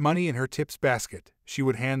someone put money in her tips basket, she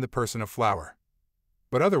would hand the person a flower.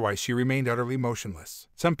 But otherwise she remained utterly motionless.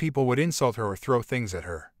 Some people would insult her or throw things at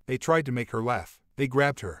her. They tried to make her laugh. They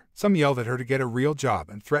grabbed her. Some yelled at her to get a real job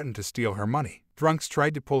and threatened to steal her money. Drunks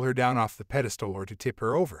tried to pull her down off the pedestal or to tip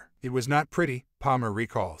her over. It was not pretty, Palmer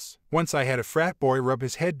recalls. Once I had a frat boy rub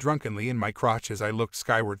his head drunkenly in my crotch as I looked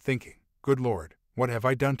skyward thinking, "Good Lord, what have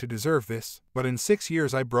I done to deserve this?" But in 6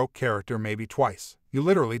 years I broke character maybe twice. You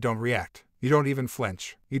literally don't react. You don't even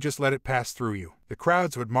flinch. You just let it pass through you. The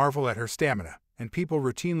crowds would marvel at her stamina, and people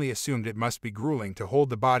routinely assumed it must be grueling to hold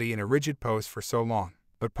the body in a rigid pose for so long.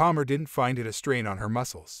 But Palmer didn't find it a strain on her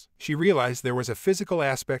muscles. She realized there was a physical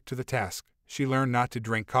aspect to the task. She learned not to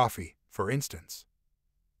drink coffee, for instance,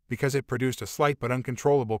 because it produced a slight but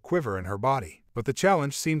uncontrollable quiver in her body. But the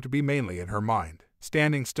challenge seemed to be mainly in her mind.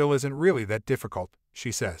 Standing still isn't really that difficult,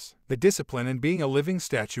 she says. The discipline in being a living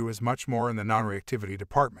statue is much more in the non-reactivity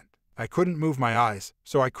department. I couldn't move my eyes,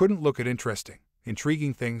 so I couldn't look at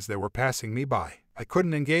intriguing things that were passing me by. I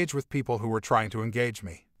couldn't engage with people who were trying to engage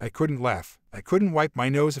me. I couldn't laugh. I couldn't wipe my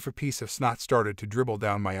nose if a piece of snot started to dribble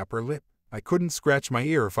down my upper lip. I couldn't scratch my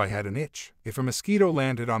ear if I had an itch. If a mosquito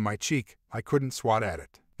landed on my cheek, I couldn't swat at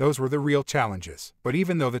it. Those were the real challenges. But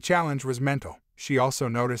even though the challenge was mental, she also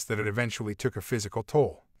noticed that it eventually took a physical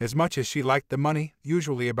toll. As much as she liked the money,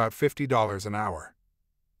 usually about $50 an hour,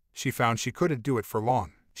 she found she couldn't do it for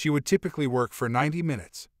long. She would typically work for 90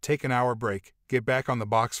 minutes, take an hour break, get back on the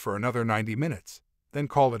box for another 90 minutes, then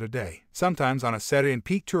call it a day. Sometimes on a Saturday in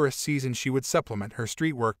peak tourist season she would supplement her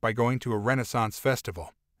street work by going to a Renaissance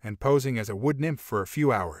festival and posing as a wood nymph for a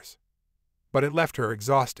few hours. But it left her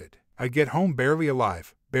exhausted. I'd get home barely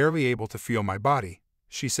alive, barely able to feel my body,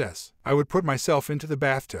 she says. I would put myself into the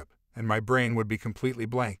bathtub, and my brain would be completely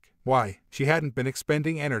blank. Why? She hadn't been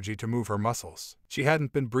expending energy to move her muscles. She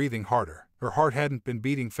hadn't been breathing harder. Her heart hadn't been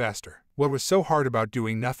beating faster. What was so hard about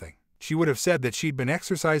doing nothing? She would have said that she'd been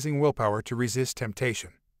exercising willpower to resist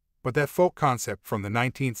temptation. But that folk concept from the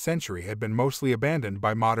 19th century had been mostly abandoned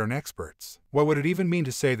by modern experts. What would it even mean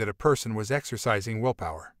to say that a person was exercising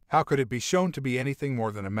willpower? How could it be shown to be anything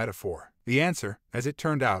more than a metaphor? The answer, as it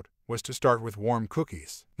turned out, was to start with warm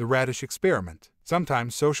cookies. The radish experiment.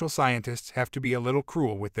 Sometimes social scientists have to be a little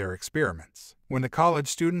cruel with their experiments. When the college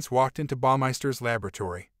students walked into Baumeister's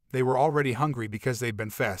laboratory, they were already hungry because they'd been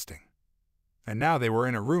fasting. And now they were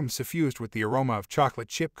in a room suffused with the aroma of chocolate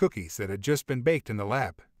chip cookies that had just been baked in the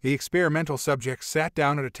lab. The experimental subjects sat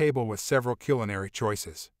down at a table with several culinary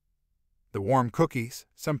choices: the warm cookies,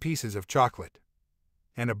 some pieces of chocolate,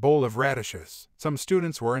 and a bowl of radishes. Some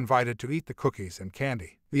students were invited to eat the cookies and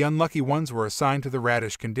candy. The unlucky ones were assigned to the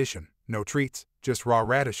radish condition: no treats, just raw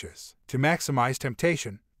radishes. To maximize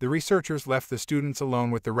temptation, the researchers left the students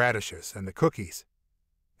alone with the radishes and the cookies,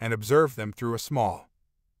 and observed them through a small,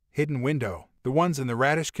 hidden window. The ones in the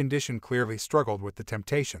radish condition clearly struggled with the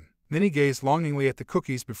temptation. Then he gazed longingly at the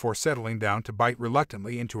cookies before settling down to bite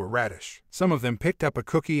reluctantly into a radish. Some of them picked up a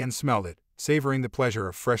cookie and smelled it, savoring the pleasure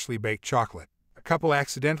of freshly baked chocolate. A couple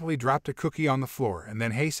accidentally dropped a cookie on the floor and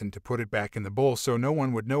then hastened to put it back in the bowl so no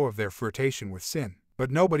one would know of their flirtation with sin.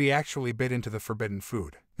 But nobody actually bit into the forbidden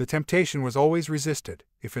food. The temptation was always resisted,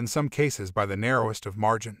 if in some cases by the narrowest of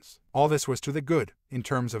margins. All this was to the good, in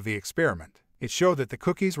terms of the experiment. It showed that the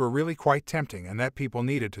cookies were really quite tempting and that people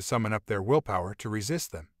needed to summon up their willpower to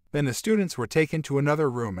resist them. Then the students were taken to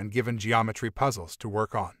another room and given geometry puzzles to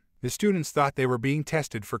work on. The students thought they were being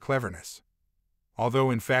tested for cleverness,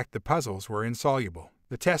 although in fact the puzzles were insoluble.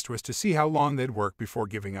 The test was to see how long they'd work before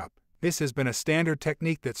giving up. This has been a standard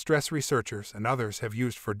technique that stress researchers and others have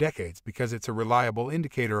used for decades because it's a reliable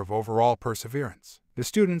indicator of overall perseverance. The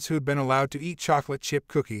students who'd been allowed to eat chocolate chip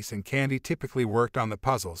cookies and candy typically worked on the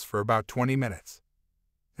puzzles for about 20 minutes.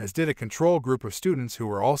 as did a control group of students who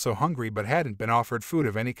were also hungry but hadn't been offered food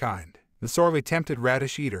of any kind. The sorely tempted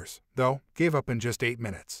radish eaters, though, gave up in just 8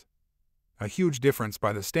 minutes. A huge difference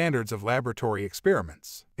by the standards of laboratory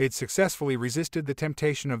experiments. They'd successfully resisted the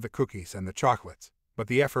temptation of the cookies and the chocolates, but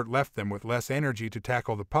the effort left them with less energy to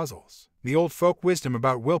tackle the puzzles. The old folk wisdom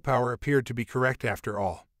about willpower appeared to be correct after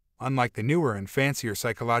all. Unlike the newer and fancier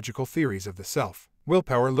psychological theories of the self,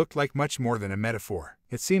 willpower looked like much more than a metaphor.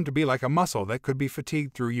 It seemed to be like a muscle that could be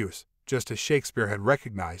fatigued through use, just as Shakespeare had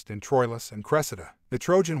recognized in Troilus and Cressida. The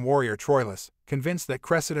Trojan warrior Troilus, convinced that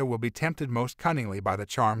Cressida will be tempted most cunningly by the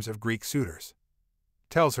charms of Greek suitors,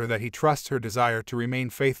 tells her that he trusts her desire to remain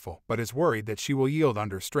faithful but is worried that she will yield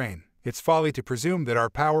under strain. It's folly to presume that our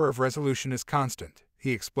power of resolution is constant,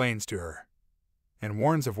 he explains to her, and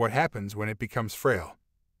warns of what happens when it becomes frail.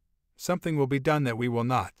 Something will be done that we will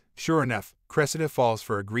not. Sure enough, Cressida falls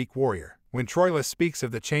for a Greek warrior. When Troilus speaks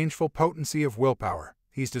of the changeful potency of willpower,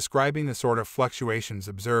 he's describing the sort of fluctuations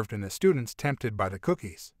observed in the students tempted by the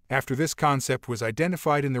cookies. After this concept was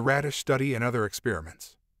identified in the radish study and other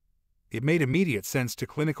experiments, it made immediate sense to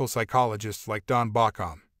clinical psychologists like Don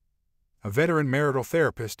Baucom, a veteran marital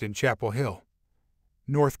therapist in Chapel Hill,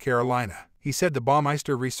 North Carolina. He said the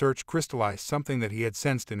Baumeister research crystallized something that he had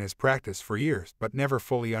sensed in his practice for years but never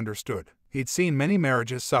fully understood. He'd seen many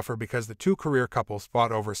marriages suffer because the two career couples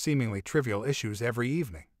fought over seemingly trivial issues every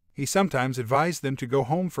evening. He sometimes advised them to go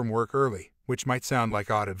home from work early, which might sound like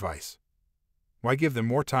odd advice. Why give them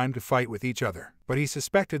more time to fight with each other? But he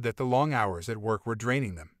suspected that the long hours at work were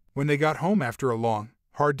draining them. When they got home after a long,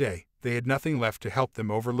 hard day, they had nothing left to help them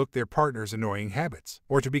overlook their partner's annoying habits,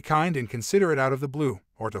 or to be kind and considerate out of the blue,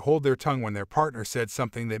 or to hold their tongue when their partner said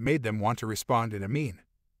something that made them want to respond in a mean,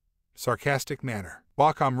 sarcastic manner.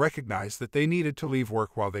 Baucom recognized that they needed to leave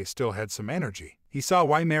work while they still had some energy. He saw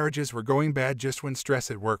why marriages were going bad just when stress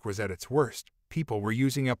at work was at its worst. People were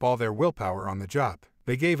using up all their willpower on the job.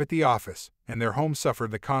 They gave at the office, and their home suffered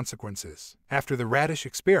the consequences. After the radish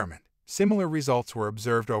experiment, similar results were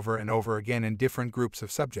observed over and over again in different groups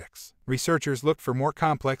of subjects. Researchers looked for more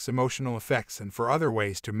complex emotional effects and for other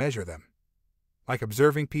ways to measure them, like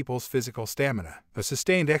observing people's physical stamina. A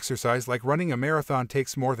sustained exercise like running a marathon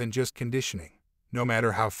takes more than just conditioning. No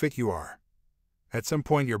matter how fit you are, at some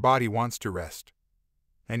point your body wants to rest,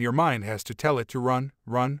 and your mind has to tell it to run,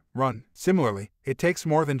 run, run. Similarly, it takes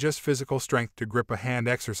more than just physical strength to grip a hand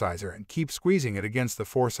exerciser and keep squeezing it against the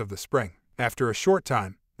force of the spring. After a short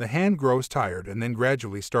time, the hand grows tired and then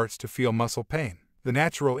gradually starts to feel muscle pain. The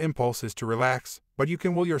natural impulse is to relax, but you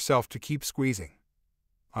can will yourself to keep squeezing,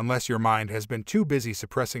 unless your mind has been too busy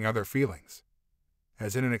suppressing other feelings.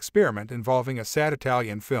 As in an experiment involving a sad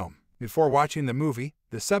Italian film, before watching the movie,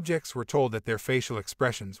 the subjects were told that their facial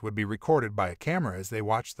expressions would be recorded by a camera as they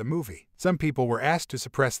watched the movie. Some people were asked to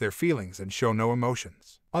suppress their feelings and show no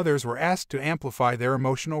emotions. Others were asked to amplify their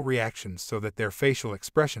emotional reactions so that their facial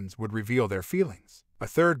expressions would reveal their feelings. A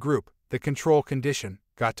third group, the control condition,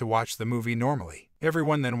 got to watch the movie normally.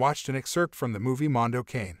 Everyone then watched an excerpt from the movie Mondo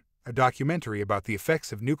Cane, a documentary about the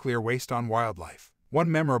effects of nuclear waste on wildlife.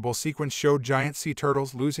 One memorable sequence showed giant sea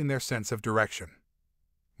turtles losing their sense of direction,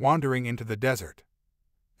 wandering into the desert,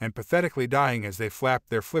 and pathetically dying as they flapped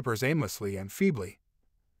their flippers aimlessly and feebly,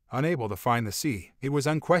 unable to find the sea. It was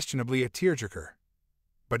unquestionably a tearjerker.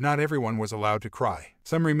 But not everyone was allowed to cry.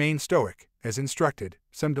 Some remained stoic, as instructed.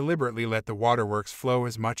 Some deliberately let the waterworks flow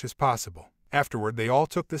as much as possible. Afterward, they all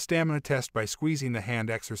took the stamina test by squeezing the hand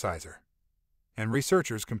exerciser, and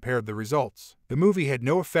researchers compared the results. The movie had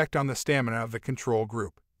no effect on the stamina of the control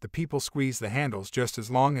group. The people squeezed the handles just as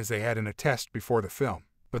long as they had in a test before the film.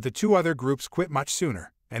 But the two other groups quit much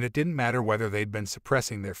sooner, and it didn't matter whether they'd been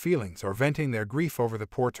suppressing their feelings or venting their grief over the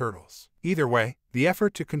poor turtles. Either way, the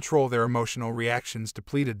effort to control their emotional reactions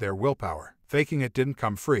depleted their willpower. Faking it didn't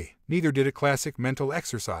come free. Neither did a classic mental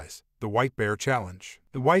exercise, the white bear challenge.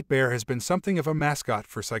 The white bear has been something of a mascot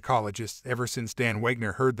for psychologists ever since Dan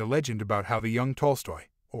Wegner heard the legend about how the young Tolstoy,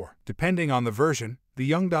 or, depending on the version, the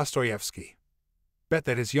young Dostoevsky, bet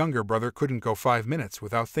that his younger brother couldn't go 5 minutes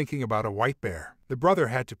without thinking about a white bear. The brother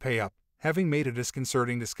had to pay up, having made a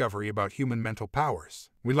disconcerting discovery about human mental powers.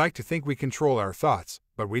 We like to think we control our thoughts,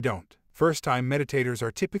 but we don't. First-time meditators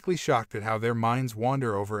are typically shocked at how their minds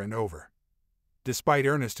wander over and over, despite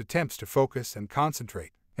earnest attempts to focus and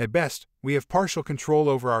concentrate. At best, we have partial control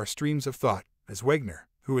over our streams of thought, as Wegner,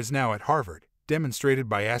 who is now at Harvard, demonstrated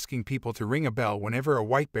by asking people to ring a bell whenever a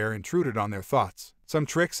white bear intruded on their thoughts. Some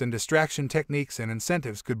tricks and distraction techniques and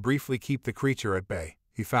incentives could briefly keep the creature at bay,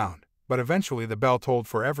 he found, but eventually the bell tolled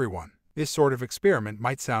for everyone. This sort of experiment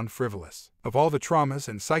might sound frivolous. Of all the traumas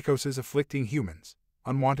and psychoses afflicting humans,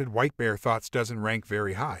 unwanted white bear thoughts doesn't rank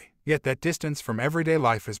very high. Yet that distance from everyday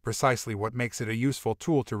life is precisely what makes it a useful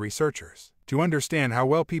tool to researchers. To understand how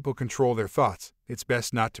well people control their thoughts, it's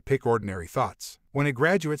best not to pick ordinary thoughts. When a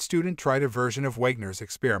graduate student tried a version of Wagner's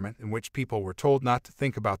experiment in which people were told not to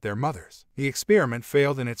think about their mothers, the experiment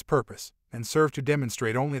failed in its purpose and served to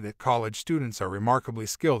demonstrate only that college students are remarkably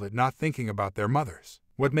skilled at not thinking about their mothers.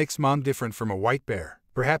 What makes mom different from a white bear?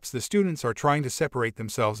 Perhaps the students are trying to separate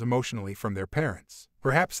themselves emotionally from their parents.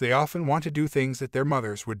 Perhaps they often want to do things that their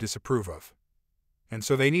mothers would disapprove of, and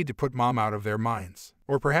so they need to put mom out of their minds.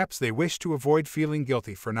 Or perhaps they wish to avoid feeling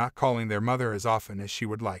guilty for not calling their mother as often as she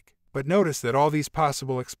would like. But notice that all these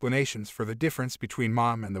possible explanations for the difference between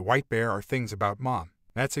mom and the white bear are things about mom.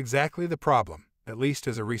 That's exactly the problem, at least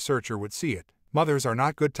as a researcher would see it. Mothers are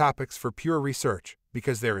not good topics for pure research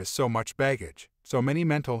because there is so much baggage, so many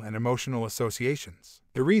mental and emotional associations.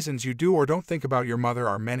 The reasons you do or don't think about your mother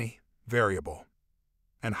are many, variable,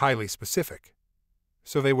 and highly specific,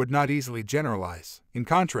 so they would not easily generalize. In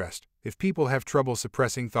contrast, if people have trouble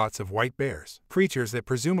suppressing thoughts of white bears, creatures that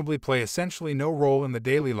presumably play essentially no role in the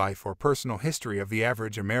daily life or personal history of the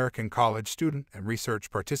average American college student and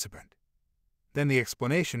research participant, then the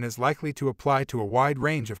explanation is likely to apply to a wide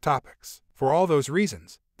range of topics. For all those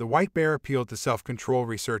reasons, the white bear appealed to self-control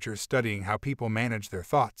researchers studying how people manage their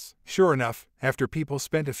thoughts. Sure enough, after people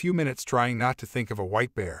spent a few minutes trying not to think of a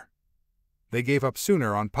white bear, they gave up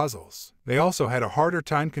sooner on puzzles. They also had a harder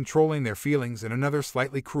time controlling their feelings in another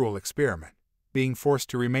slightly cruel experiment, being forced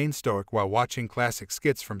to remain stoic while watching classic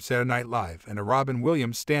skits from Saturday Night Live and a Robin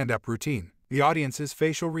Williams stand-up routine. The audience's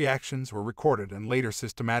facial reactions were recorded and later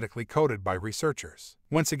systematically coded by researchers.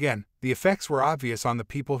 Once again, the effects were obvious on the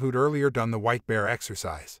people who'd earlier done the white bear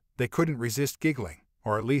exercise. They couldn't resist giggling,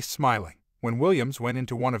 or at least smiling, when Williams went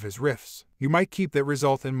into one of his riffs. You might keep that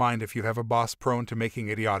result in mind if you have a boss prone to making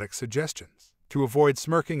idiotic suggestions. To avoid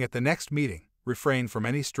smirking at the next meeting, refrain from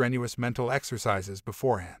any strenuous mental exercises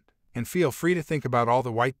beforehand. And feel free to think about all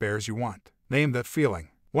the white bears you want. Name that feeling.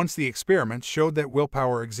 Once the experiment showed that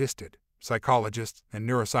willpower existed, psychologists and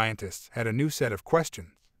neuroscientists had a new set of questions.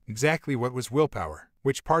 Exactly what was willpower?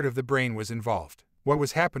 Which part of the brain was involved? What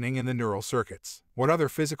was happening in the neural circuits? What other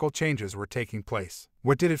physical changes were taking place?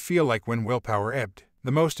 What did it feel like when willpower ebbed?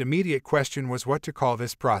 The most immediate question was what to call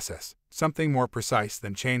this process, something more precise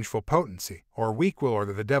than changeful potency, or weak will, or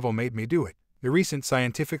the devil made me do it. The recent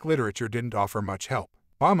scientific literature didn't offer much help.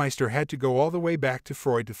 Baumeister had to go all the way back to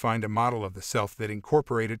Freud to find a model of the self that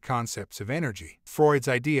incorporated concepts of energy. Freud's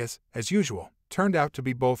ideas, as usual, turned out to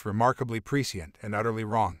be both remarkably prescient and utterly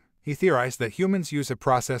wrong. He theorized that humans use a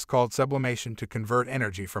process called sublimation to convert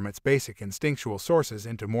energy from its basic instinctual sources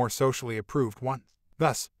into more socially approved ones.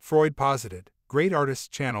 Thus, Freud posited, great artists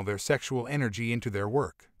channel their sexual energy into their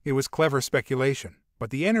work. It was clever speculation,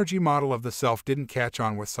 but the energy model of the self didn't catch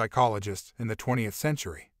on with psychologists in the 20th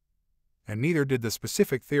century. And neither did the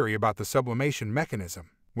specific theory about the sublimation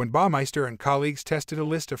mechanism. When Baumeister and colleagues tested a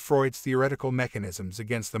list of Freud's theoretical mechanisms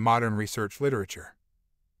against the modern research literature,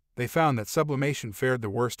 they found that sublimation fared the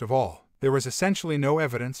worst of all. There was essentially no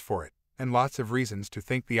evidence for it, and lots of reasons to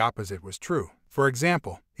think the opposite was true. For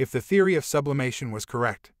example, if the theory of sublimation was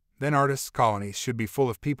correct, then artists' colonies should be full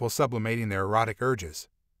of people sublimating their erotic urges,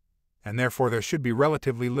 and therefore there should be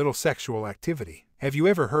relatively little sexual activity. Have you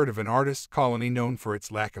ever heard of an artist's colony known for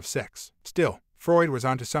its lack of sex? Still, Freud was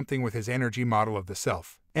onto something with his energy model of the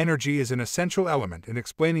self. Energy is an essential element in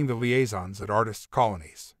explaining the liaisons at artists'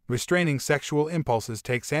 colonies. Restraining sexual impulses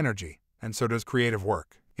takes energy, and so does creative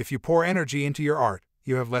work. If you pour energy into your art,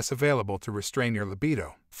 you have less available to restrain your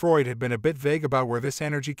libido. Freud had been a bit vague about where this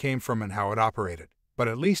energy came from and how it operated, but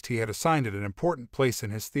at least he had assigned it an important place in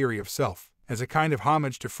his theory of self. As a kind of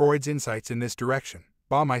homage to Freud's insights in this direction,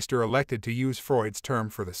 Baumeister elected to use Freud's term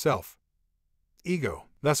for the self, ego.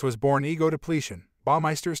 Thus was born ego depletion,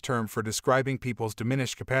 Baumeister's term for describing people's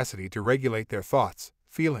diminished capacity to regulate their thoughts,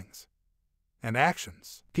 feelings, and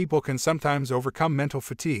actions. People can sometimes overcome mental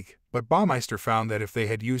fatigue, but Baumeister found that if they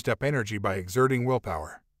had used up energy by exerting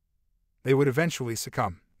willpower, they would eventually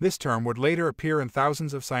succumb. This term would later appear in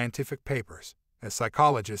thousands of scientific papers, as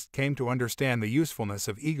psychologists came to understand the usefulness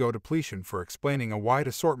of ego depletion for explaining a wide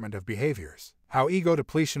assortment of behaviors. How ego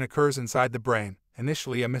depletion occurs inside the brain,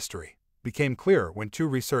 initially a mystery, became clearer when two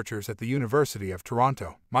researchers at the University of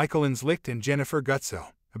Toronto, Michael Inslicht and Jennifer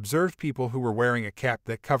Gutzel, observed people who were wearing a cap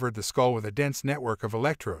that covered the skull with a dense network of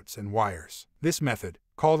electrodes and wires. This method,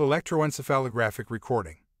 called electroencephalographic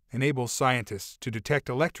recording, enables scientists to detect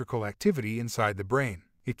electrical activity inside the brain.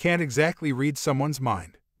 It can't exactly read someone's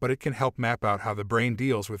mind, but it can help map out how the brain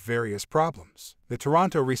deals with various problems. The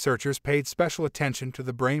Toronto researchers paid special attention to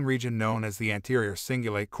the brain region known as the anterior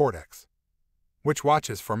cingulate cortex, which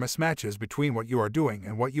watches for mismatches between what you are doing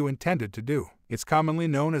and what you intended to do. It's commonly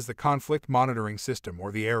known as the conflict monitoring system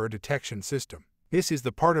or the error detection system. This is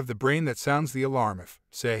the part of the brain that sounds the alarm if,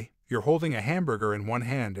 say, you're holding a hamburger in one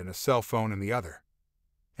hand and a cell phone in the other,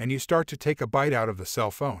 and you start to take a bite out of the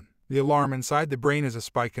cell phone. The alarm inside the brain is a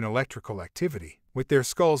spike in electrical activity. With their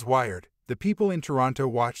skulls wired, the people in Toronto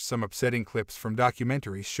watched some upsetting clips from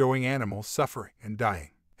documentaries showing animals suffering and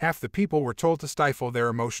dying. Half the people were told to stifle their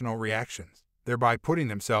emotional reactions, thereby putting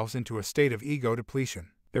themselves into a state of ego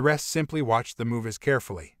depletion. The rest simply watched the movies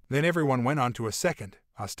carefully. Then everyone went on to a second,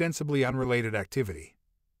 ostensibly unrelated activity.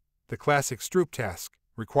 The classic Stroop task,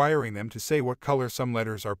 requiring them to say what color some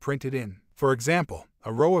letters are printed in. For example,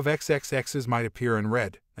 a row of XXX's might appear in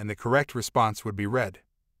red, and the correct response would be red,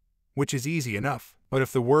 which is easy enough. But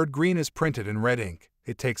if the word green is printed in red ink,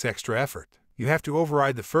 it takes extra effort. You have to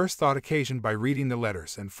override the first thought occasioned by reading the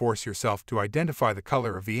letters and force yourself to identify the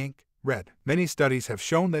color of the ink, red. Many studies have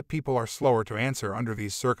shown that people are slower to answer under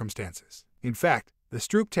these circumstances. In fact, the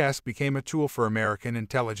Stroop task became a tool for American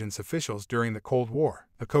intelligence officials during the Cold War.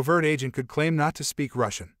 A covert agent could claim not to speak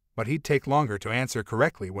Russian, but he'd take longer to answer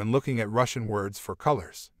correctly when looking at Russian words for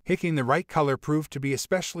colors. Picking the right color proved to be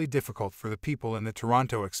especially difficult for the people in the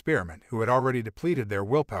Toronto experiment who had already depleted their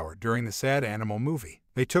willpower during the sad animal movie.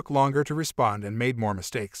 They took longer to respond and made more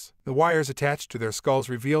mistakes. The wires attached to their skulls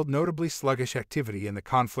revealed notably sluggish activity in the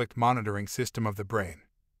conflict monitoring system of the brain.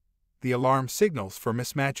 The alarm signals for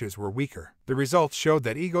mismatches were weaker. The results showed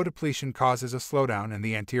that ego depletion causes a slowdown in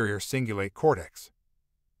the anterior cingulate cortex,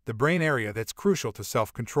 the brain area that's crucial to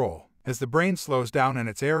self-control. As the brain slows down and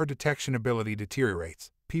its error detection ability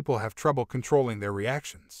deteriorates, people have trouble controlling their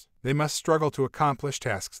reactions. They must struggle to accomplish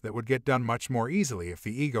tasks that would get done much more easily if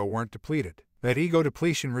the ego weren't depleted. That ego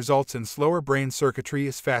depletion results in slower brain circuitry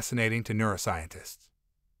is fascinating to neuroscientists.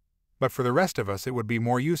 But for the rest of us, it would be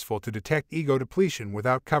more useful to detect ego depletion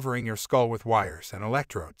without covering your skull with wires and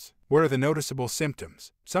electrodes. What are the noticeable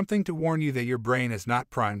symptoms? Something to warn you that your brain is not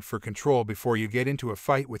primed for control before you get into a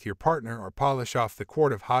fight with your partner or polish off the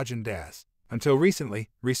quart of Haagen-Dazs. Until recently,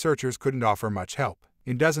 researchers couldn't offer much help.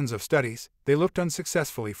 In dozens of studies, they looked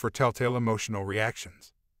unsuccessfully for telltale emotional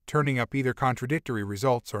reactions, turning up either contradictory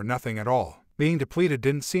results or nothing at all. Being depleted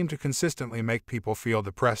didn't seem to consistently make people feel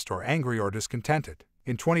depressed or angry or discontented.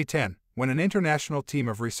 In 2010, when an international team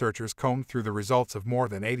of researchers combed through the results of more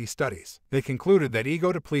than 80 studies, they concluded that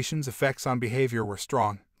ego depletion's effects on behavior were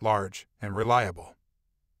strong, large, and reliable,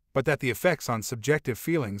 but that the effects on subjective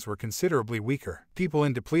feelings were considerably weaker. People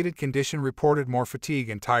in depleted condition reported more fatigue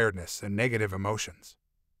and tiredness and negative emotions.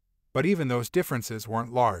 But even those differences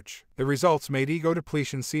weren't large. The results made ego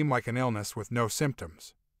depletion seem like an illness with no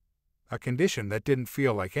symptoms, a condition that didn't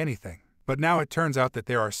feel like anything. But now it turns out that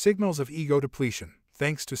there are signals of ego depletion,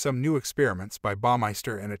 thanks to some new experiments by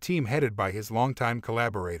Baumeister and a team headed by his longtime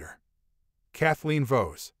collaborator, Kathleen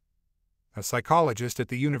Vohs, a psychologist at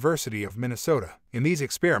the University of Minnesota. In these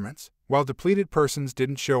experiments, while depleted persons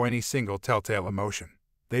didn't show any single telltale emotion,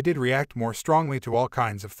 they did react more strongly to all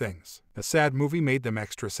kinds of things. A sad movie made them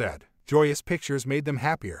extra sad, joyous pictures made them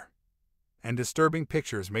happier, and disturbing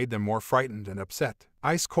pictures made them more frightened and upset.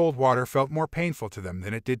 Ice-cold water felt more painful to them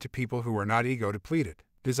than it did to people who were not ego-depleted.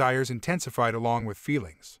 Desires intensified along with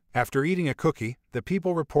feelings. After eating a cookie, the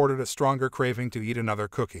people reported a stronger craving to eat another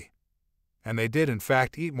cookie. And they did in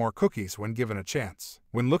fact eat more cookies when given a chance.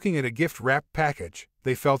 When looking at a gift-wrapped package,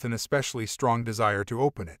 they felt an especially strong desire to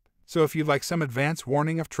open it. So if you'd like some advance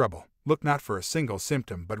warning of trouble, look not for a single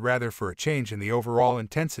symptom but rather for a change in the overall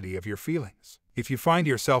intensity of your feelings. If you find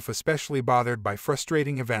yourself especially bothered by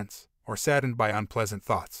frustrating events, or saddened by unpleasant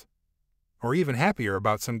thoughts, or even happier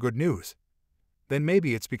about some good news, then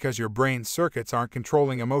maybe it's because your brain's circuits aren't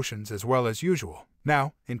controlling emotions as well as usual.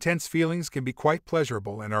 Now, intense feelings can be quite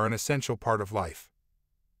pleasurable and are an essential part of life.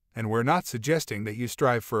 And we're not suggesting that you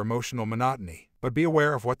strive for emotional monotony, but be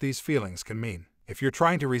aware of what these feelings can mean. If you're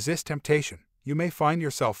trying to resist temptation, you may find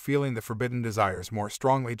yourself feeling the forbidden desires more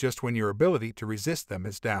strongly just when your ability to resist them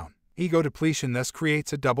is down. Ego depletion thus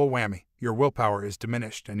creates a double whammy. Your willpower is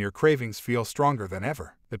diminished and your cravings feel stronger than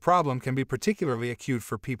ever. The problem can be particularly acute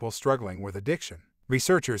for people struggling with addiction.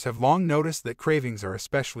 Researchers have long noticed that cravings are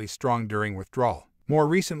especially strong during withdrawal. More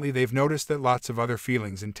recently, they've noticed that lots of other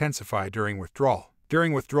feelings intensify during withdrawal.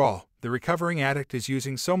 During withdrawal, the recovering addict is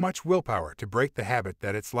using so much willpower to break the habit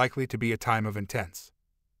that it's likely to be a time of intense,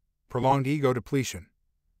 prolonged ego depletion.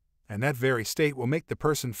 And that very state will make the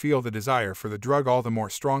person feel the desire for the drug all the more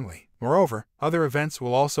strongly. Moreover, other events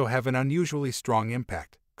will also have an unusually strong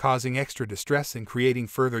impact, causing extra distress and creating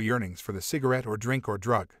further yearnings for the cigarette or drink or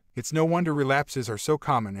drug. It's no wonder relapses are so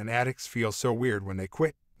common and addicts feel so weird when they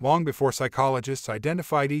quit. Long before psychologists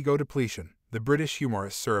identified ego depletion, The British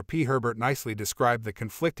humorist Sir P. Herbert nicely described the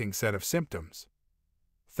conflicting set of symptoms.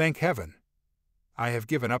 "Thank heaven! I have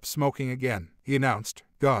given up smoking again," he announced.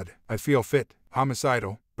 "God, I feel fit,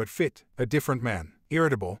 homicidal, but fit, a different man,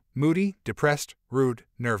 irritable, moody, depressed, rude,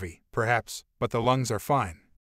 nervy, perhaps, but the lungs are fine."